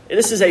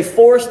 This is a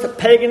forced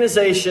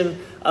paganization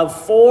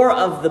of 4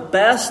 of the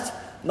best,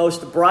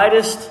 most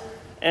brightest,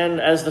 and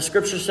as the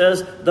scripture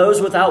says,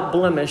 those without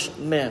blemish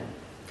men.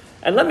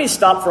 And let me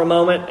stop for a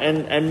moment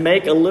and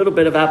make a little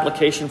bit of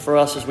application for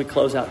us as we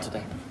close out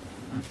today.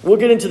 We'll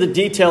get into the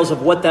details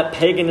of what that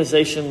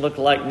paganization looked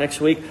like next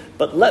week.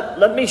 But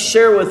let me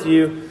share with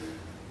you,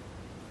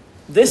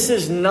 this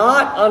is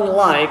not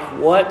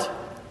unlike what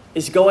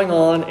is going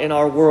on in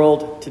our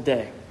world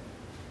today.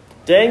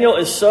 Daniel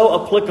is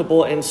so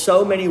applicable in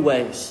so many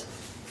ways.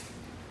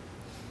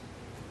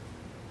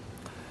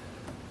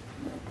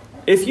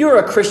 If you're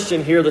a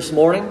Christian here this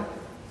morning,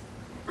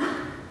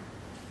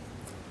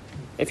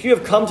 if you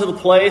have come to the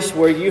place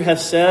where you have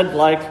said,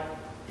 like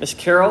Miss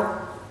Carol,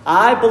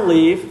 I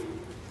believe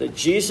that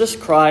Jesus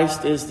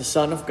Christ is the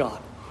Son of God.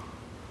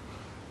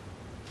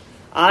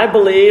 I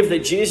believe that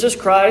Jesus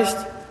Christ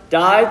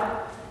died,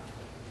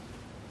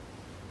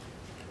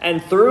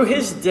 and through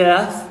his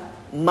death,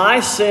 my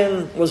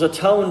sin was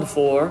atoned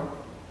for.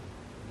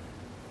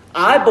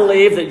 I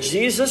believe that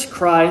Jesus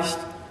Christ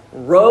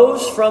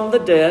rose from the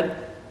dead,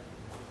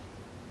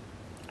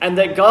 and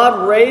that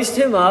God raised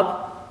him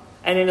up,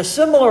 and in a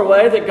similar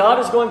way that God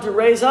is going to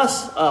raise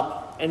us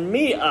up and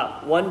me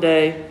up one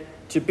day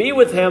to be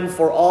with him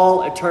for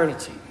all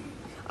eternity.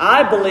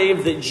 I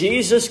believe that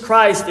Jesus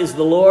Christ is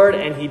the Lord,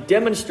 and he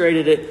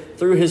demonstrated it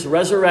through his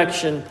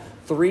resurrection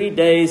 3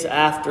 days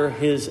after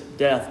his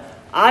death.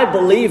 I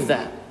believe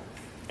that.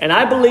 And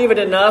I believe it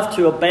enough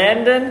to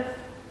abandon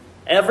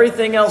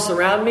everything else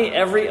around me,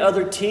 every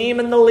other team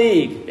in the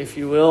league, if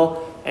you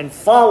will, and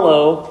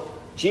follow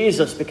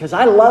Jesus because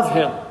I love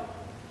him.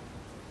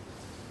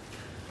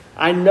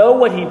 I know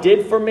what he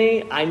did for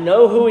me. I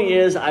know who he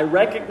is. I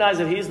recognize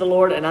that he's the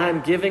Lord, and I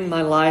am giving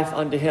my life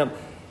unto him.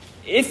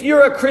 If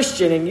you're a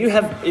Christian and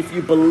if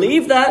you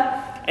believe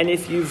that, and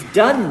if you've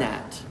done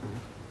that,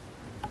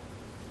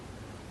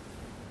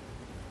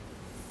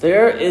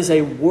 there is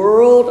a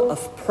world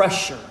of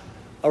pressure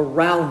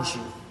around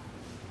you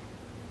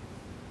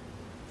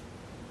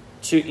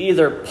to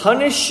either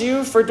punish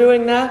you for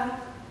doing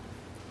that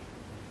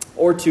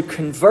or to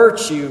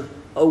convert you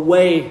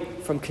away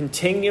from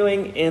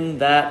continuing in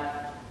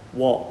that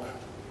walk.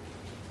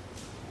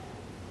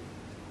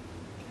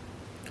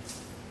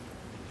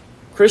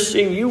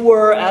 Christian, you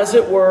were, as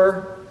it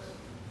were,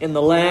 in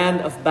the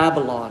land of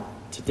Babylon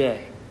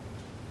today.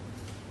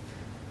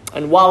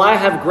 And while I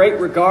have great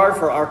regard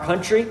for our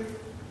country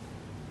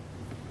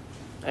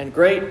and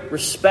great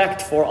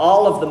respect for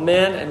all of the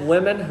men and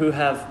women who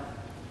have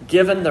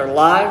given their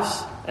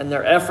lives and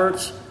their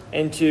efforts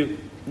into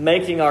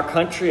making our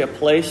country a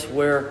place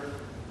where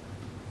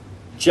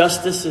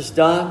justice is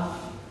done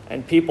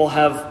and people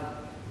have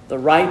the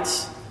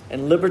rights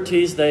and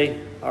liberties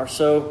they are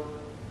so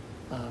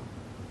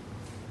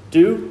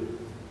due,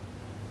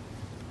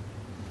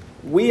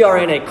 we are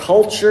in a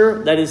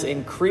culture that is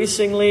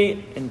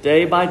increasingly and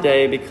day by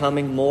day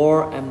becoming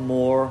more and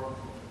more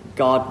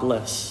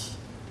godless.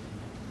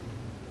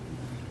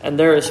 And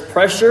there is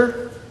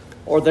pressure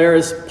or there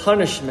is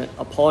punishment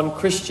upon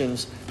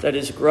Christians that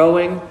is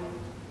growing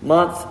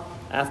month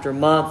after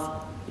month,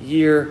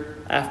 year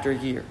after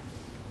year.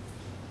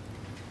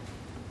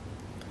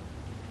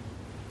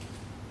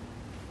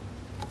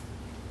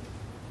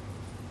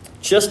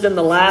 Just in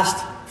the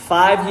last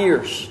 5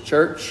 years,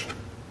 church,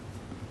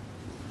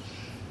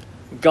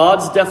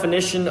 God's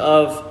definition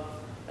of,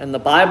 and the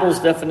Bible's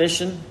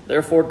definition,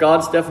 therefore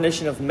God's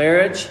definition of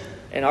marriage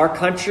in our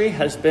country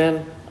has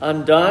been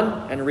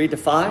undone and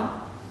redefined.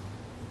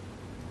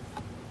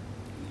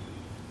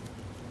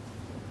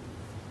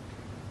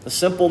 The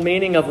simple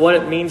meaning of what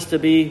it means to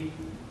be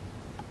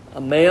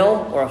a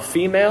male or a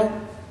female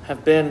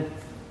have been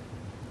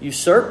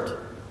usurped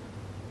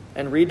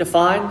and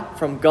redefined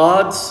from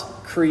God's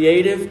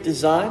creative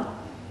design.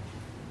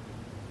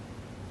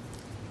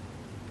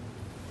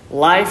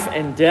 Life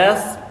and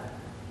death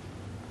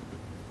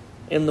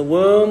in the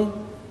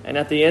womb and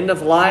at the end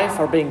of life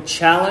are being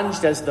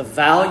challenged as the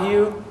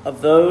value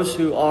of those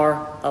who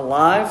are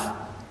alive.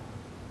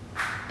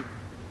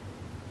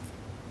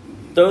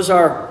 Those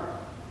are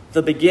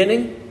the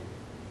beginning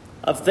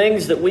of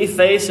things that we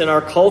face in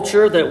our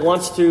culture that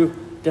wants to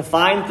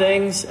define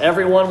things.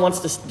 Everyone wants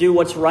to do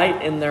what's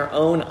right in their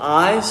own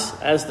eyes,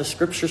 as the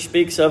scripture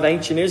speaks of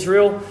ancient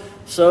Israel.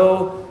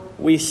 So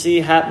we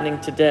see happening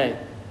today.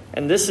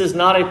 And this is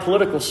not a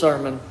political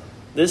sermon.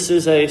 This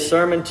is a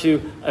sermon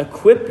to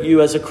equip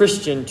you as a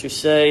Christian to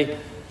say,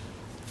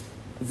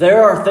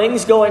 there are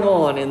things going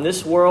on in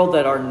this world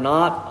that are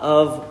not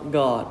of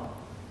God.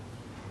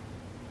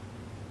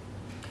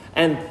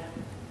 And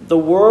the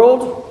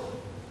world,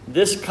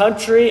 this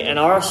country, and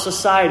our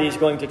society is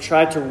going to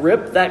try to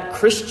rip that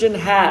Christian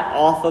hat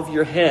off of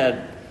your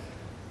head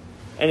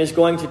and is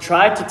going to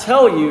try to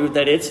tell you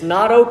that it's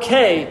not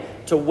okay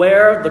to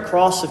wear the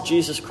cross of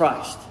Jesus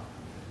Christ.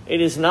 It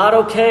is not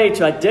okay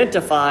to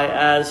identify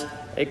as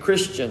a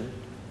Christian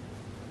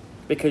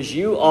because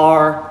you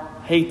are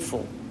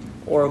hateful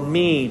or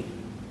mean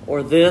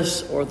or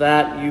this or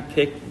that. You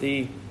pick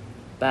the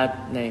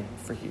bad name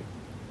for you.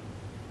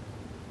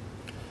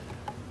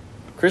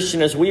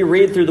 Christian, as we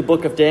read through the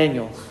book of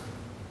Daniel,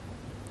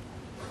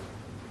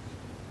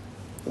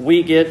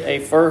 we get a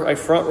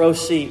front row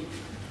seat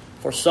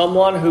for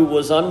someone who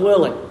was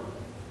unwilling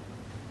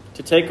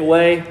to take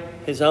away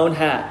his own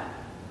hat.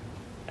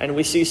 And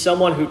we see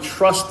someone who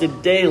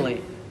trusted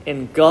daily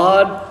in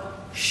God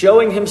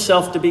showing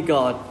himself to be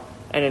God,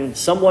 and in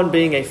someone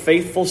being a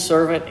faithful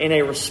servant in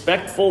a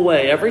respectful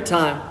way every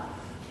time,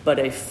 but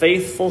a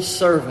faithful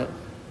servant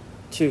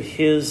to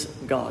his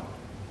God.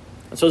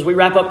 And so as we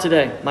wrap up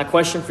today, my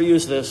question for you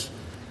is this.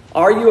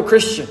 Are you a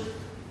Christian?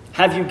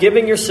 Have you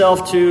given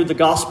yourself to the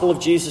gospel of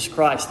Jesus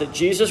Christ, that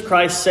Jesus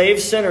Christ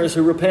saves sinners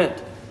who repent?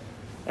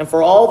 And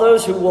for all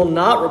those who will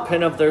not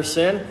repent of their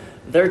sin,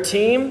 their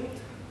team,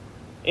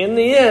 in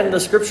the end, the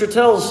scripture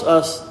tells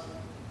us,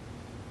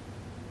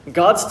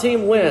 God's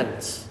team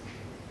wins.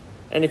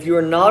 And if you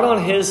are not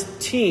on his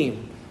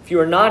team, if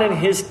you are not in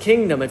his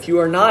kingdom, if you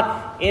are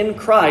not in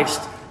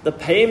Christ, the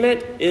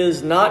payment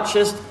is not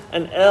just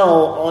an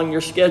L on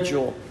your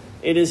schedule.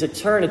 It is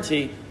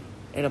eternity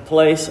in a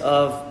place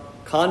of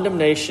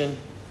condemnation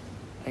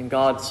and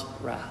God's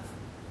wrath.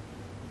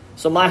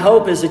 So my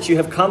hope is that you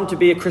have come to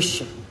be a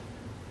Christian.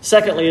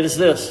 Secondly, it is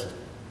this.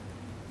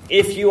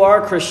 If you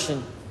are a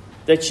Christian,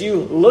 that you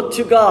look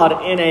to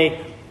God in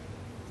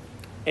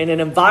an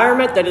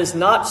environment that is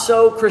not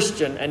so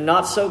Christian and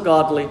not so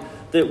godly,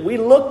 that we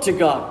look to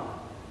God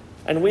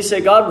and we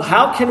say, God,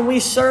 how can we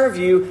serve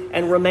you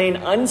and remain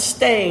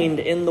unstained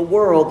in the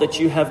world that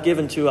you have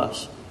given to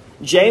us?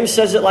 James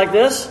says it like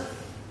this.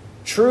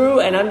 True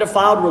and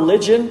undefiled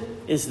religion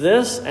is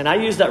this, and I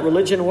use that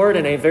religion word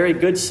in a very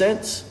good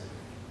sense.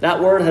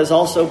 That word has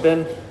also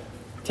been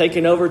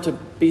taken over to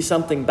be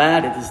something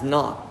bad. It is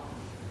not.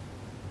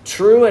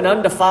 True and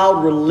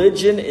undefiled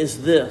religion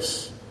is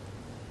this,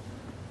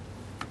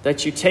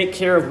 that you take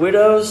care of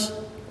widows,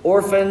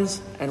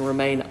 orphans, and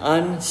remain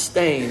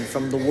unstained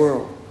from the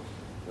world.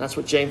 And that's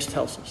what James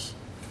tells us.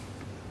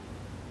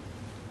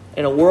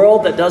 In a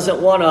world that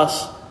doesn't want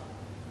us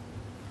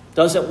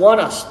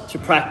to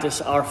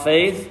practice our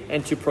faith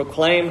and to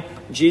proclaim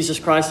Jesus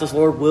Christ as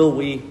Lord, will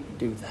we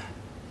do that.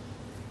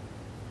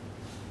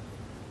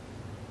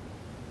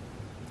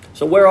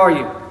 So where are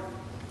you?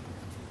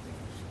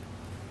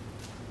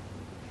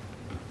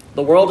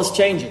 The world is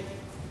changing.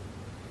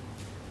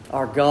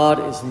 Our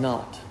God is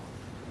not.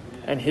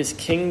 And His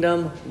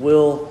kingdom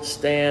will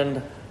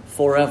stand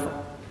forever.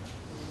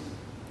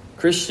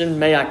 Christian,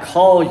 may I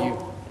call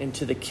you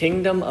into the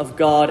kingdom of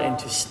God and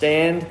to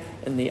stand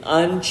in the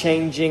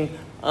unchanging,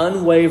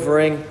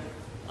 unwavering,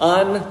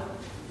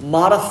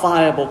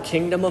 unmodifiable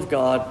kingdom of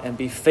God and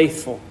be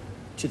faithful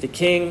to the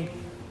King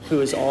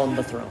who is on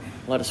the throne.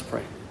 Let us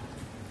pray.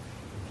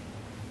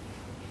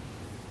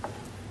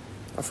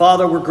 Our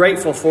Father, we're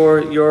grateful for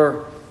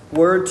your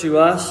word to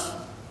us,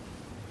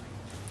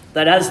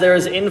 that as there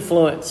is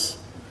influence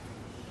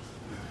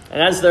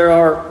and as there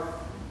are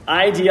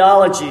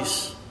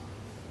ideologies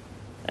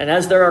and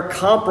as there are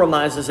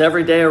compromises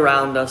every day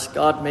around us,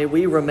 God, may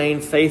we remain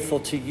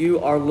faithful to you,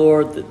 our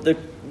Lord,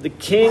 the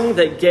King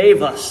that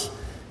gave us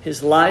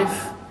His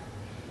life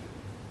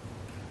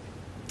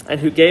and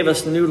who gave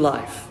us new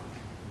life.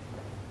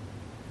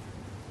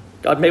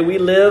 God, may we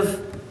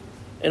live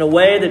in a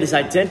way that is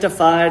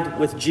identified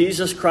with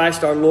Jesus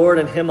Christ our Lord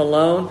and Him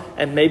alone,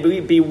 and may we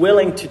be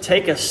willing to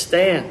take a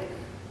stand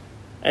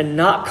and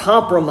not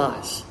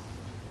compromise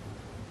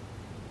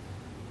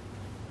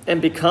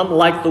and become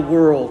like the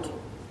world,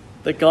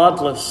 the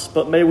godless,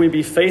 but may we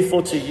be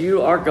faithful to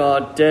you, our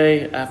God,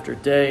 day after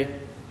day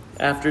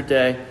after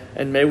day,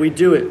 and may we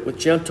do it with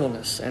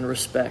gentleness and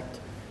respect.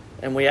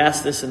 And we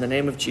ask this in the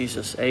name of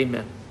Jesus.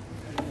 Amen.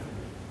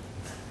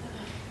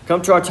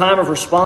 Come to our time of response.